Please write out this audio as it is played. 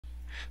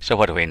So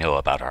what do we know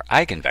about our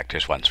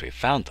eigenvectors once we've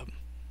found them?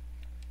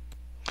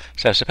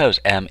 So suppose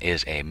M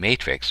is a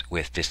matrix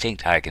with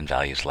distinct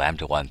eigenvalues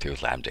lambda 1 through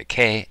lambda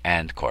k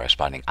and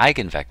corresponding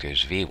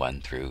eigenvectors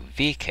v1 through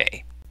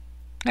vk.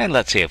 And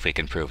let's see if we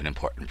can prove an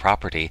important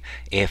property.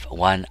 If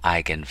one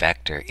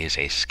eigenvector is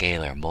a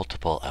scalar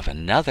multiple of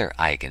another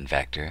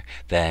eigenvector,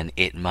 then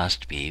it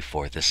must be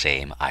for the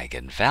same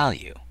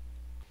eigenvalue.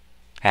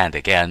 And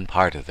again,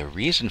 part of the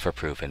reason for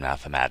proof in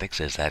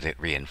mathematics is that it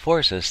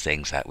reinforces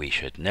things that we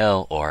should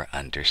know or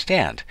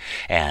understand.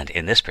 And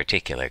in this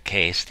particular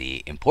case,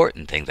 the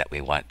important thing that we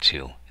want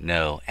to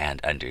know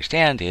and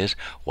understand is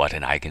what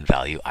an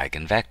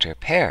eigenvalue-eigenvector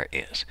pair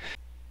is.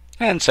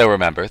 And so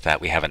remember that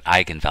we have an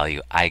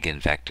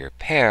eigenvalue-eigenvector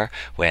pair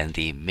when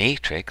the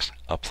matrix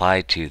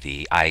applied to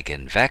the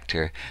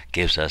eigenvector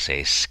gives us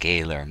a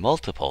scalar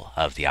multiple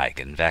of the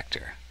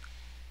eigenvector.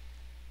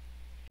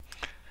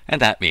 And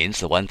that means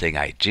the one thing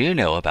I do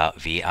know about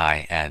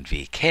Vi and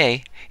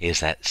Vk is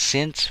that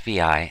since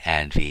Vi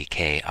and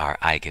Vk are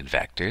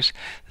eigenvectors,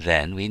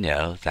 then we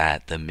know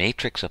that the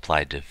matrix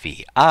applied to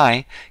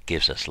Vi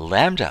gives us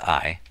lambda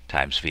I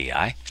times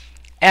Vi,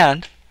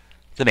 and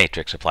the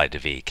matrix applied to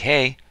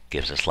Vk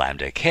gives us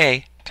lambda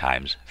k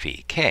times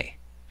Vk.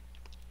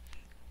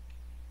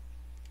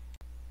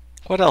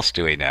 What else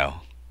do we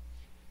know?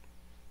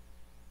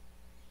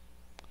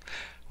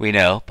 We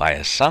know by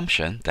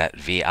assumption that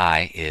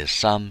Vi is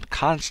some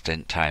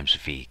constant times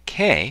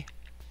Vk.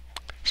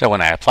 So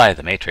when I apply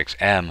the matrix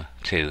M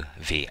to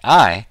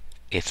Vi,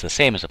 it's the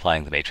same as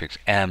applying the matrix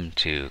M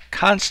to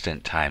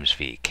constant times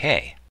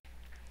Vk,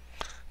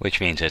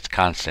 which means it's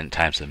constant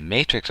times the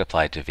matrix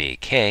applied to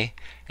Vk,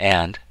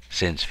 and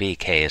since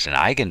Vk is an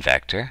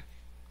eigenvector,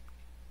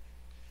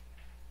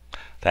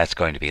 that's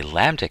going to be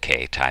lambda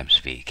k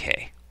times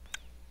Vk.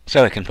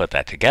 So we can put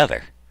that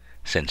together.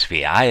 Since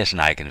Vi is an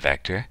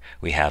eigenvector,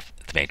 we have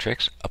the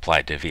matrix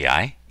applied to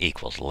Vi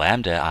equals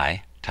lambda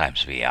I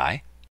times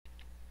Vi.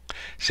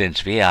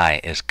 Since Vi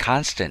is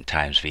constant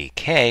times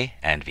Vk,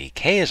 and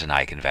Vk is an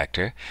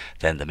eigenvector,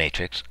 then the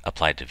matrix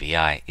applied to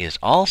Vi is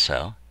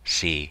also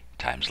C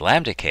times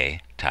lambda k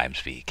times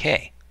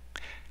Vk.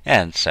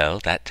 And so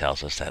that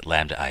tells us that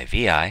lambda I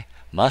Vi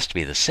must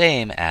be the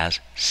same as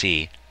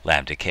C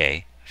lambda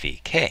k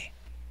Vk.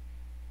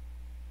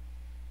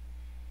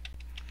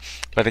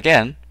 But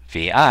again,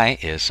 Vi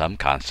is some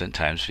constant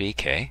times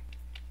Vk.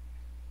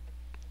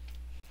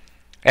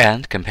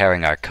 And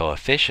comparing our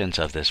coefficients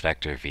of this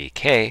vector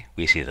Vk,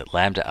 we see that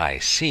lambda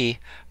IC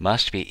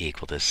must be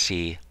equal to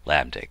C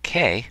lambda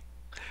k.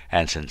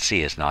 And since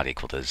C is not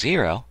equal to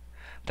 0,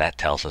 that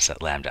tells us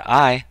that lambda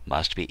I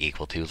must be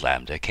equal to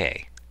lambda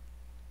k.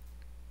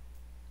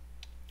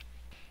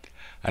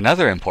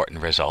 Another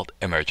important result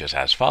emerges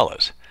as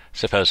follows.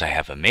 Suppose I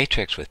have a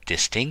matrix with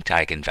distinct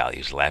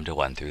eigenvalues lambda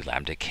 1 through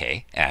lambda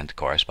k and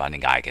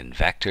corresponding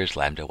eigenvectors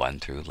lambda 1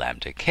 through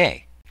lambda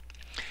k.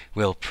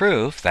 We'll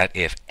prove that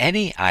if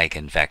any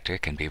eigenvector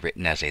can be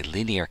written as a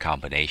linear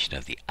combination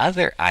of the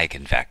other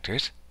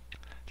eigenvectors,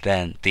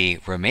 then the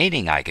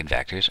remaining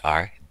eigenvectors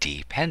are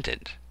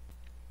dependent.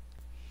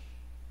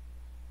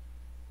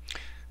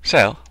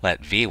 So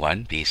let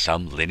V1 be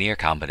some linear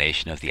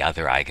combination of the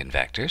other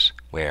eigenvectors,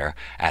 where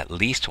at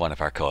least one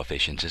of our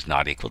coefficients is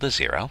not equal to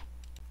 0.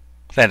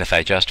 Then if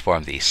I just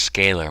form the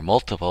scalar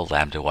multiple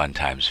lambda 1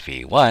 times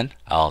V1,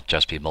 I'll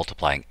just be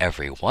multiplying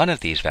every one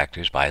of these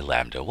vectors by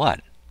lambda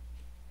 1.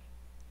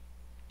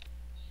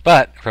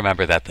 But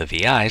remember that the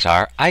VI's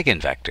are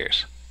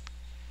eigenvectors.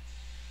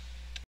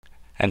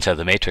 And so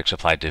the matrix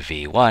applied to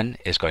V1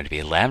 is going to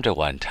be lambda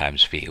 1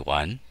 times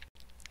V1,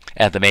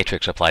 and the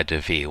matrix applied to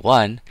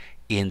V1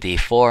 in the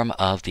form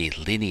of the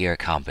linear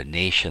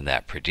combination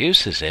that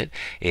produces it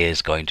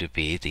is going to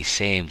be the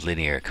same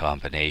linear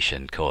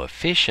combination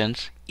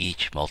coefficients,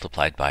 each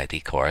multiplied by the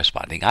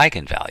corresponding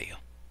eigenvalue.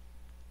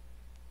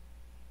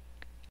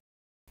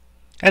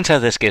 And so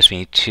this gives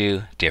me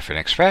two different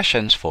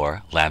expressions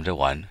for lambda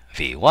 1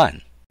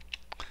 V1.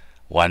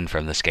 One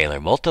from the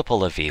scalar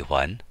multiple of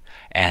V1,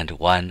 and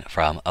one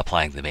from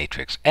applying the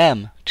matrix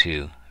M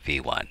to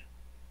V1.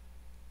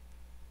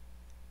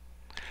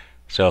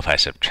 So if I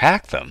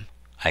subtract them,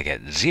 I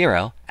get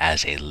 0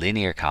 as a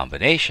linear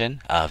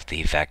combination of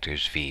the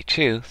vectors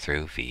V2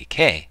 through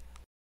Vk.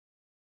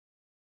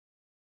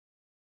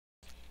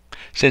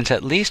 Since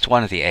at least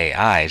one of the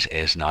AI's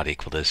is not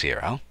equal to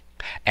 0,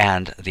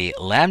 and the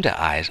lambda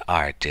i's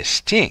are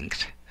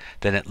distinct,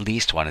 then at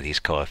least one of these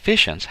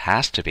coefficients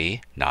has to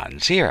be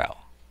non-zero.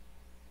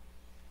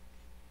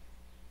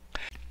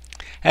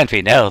 And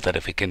we know that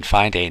if we can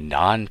find a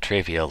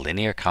non-trivial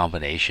linear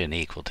combination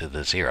equal to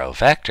the 0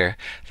 vector,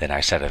 then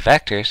our set of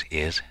vectors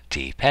is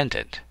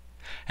dependent.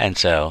 And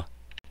so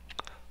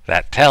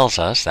that tells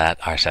us that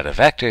our set of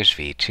vectors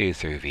v2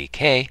 through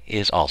vk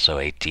is also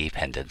a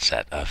dependent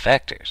set of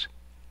vectors.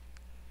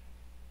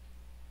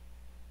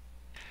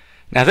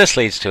 Now this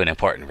leads to an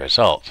important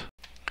result.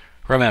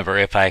 Remember,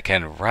 if I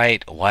can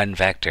write one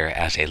vector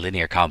as a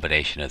linear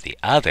combination of the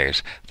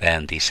others,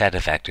 then the set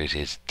of vectors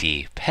is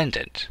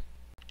dependent.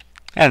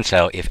 And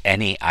so if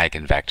any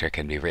eigenvector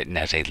can be written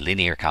as a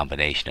linear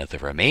combination of the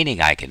remaining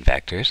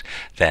eigenvectors,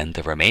 then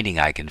the remaining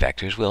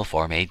eigenvectors will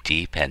form a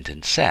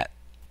dependent set.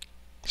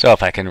 So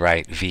if I can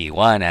write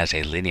v1 as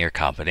a linear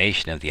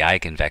combination of the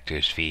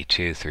eigenvectors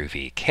v2 through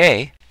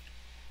vk,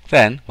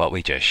 then what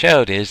we just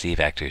showed is the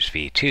vectors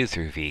v2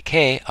 through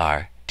vk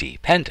are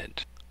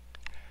dependent.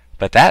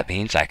 But that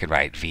means I can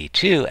write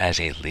v2 as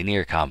a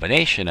linear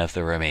combination of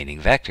the remaining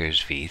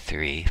vectors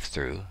v3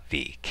 through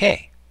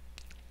vk.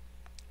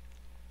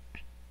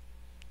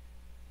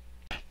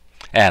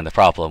 And the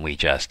problem we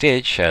just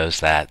did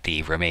shows that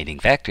the remaining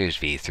vectors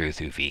v3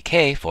 through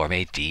vk form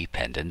a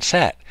dependent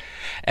set.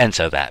 And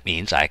so that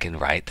means I can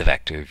write the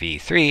vector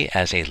v3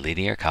 as a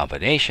linear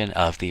combination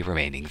of the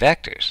remaining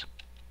vectors.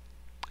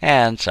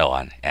 And so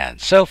on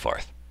and so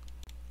forth.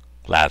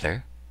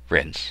 Lather,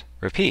 rinse,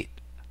 repeat.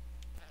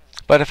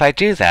 But if I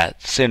do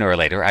that, sooner or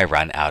later I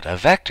run out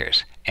of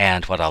vectors.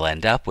 And what I'll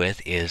end up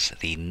with is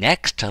the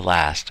next to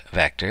last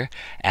vector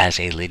as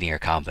a linear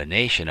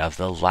combination of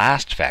the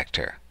last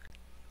vector.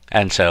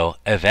 And so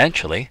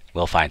eventually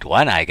we'll find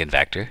one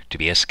eigenvector to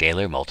be a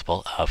scalar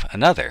multiple of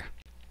another.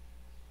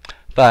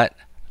 But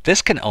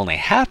this can only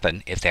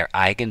happen if they're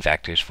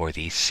eigenvectors for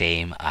the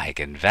same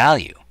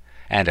eigenvalue.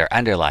 And our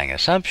underlying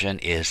assumption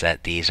is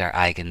that these are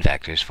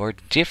eigenvectors for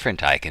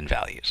different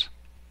eigenvalues.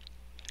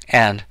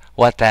 And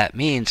what that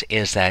means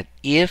is that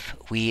if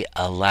we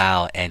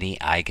allow any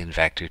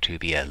eigenvector to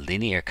be a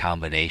linear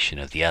combination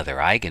of the other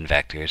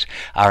eigenvectors,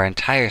 our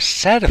entire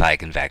set of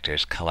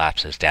eigenvectors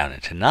collapses down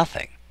into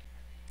nothing.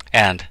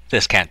 And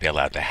this can't be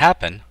allowed to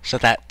happen, so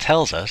that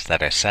tells us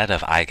that our set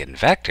of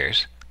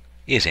eigenvectors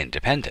is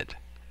independent.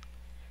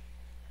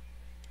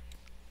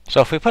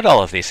 So if we put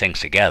all of these things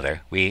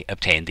together, we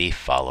obtain the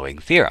following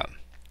theorem.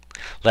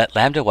 Let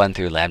lambda 1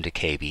 through lambda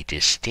k be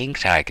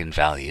distinct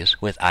eigenvalues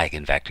with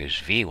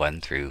eigenvectors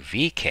v1 through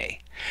vk.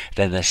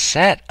 Then the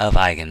set of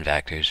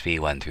eigenvectors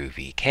v1 through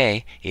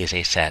vk is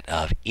a set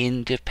of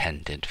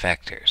independent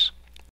vectors.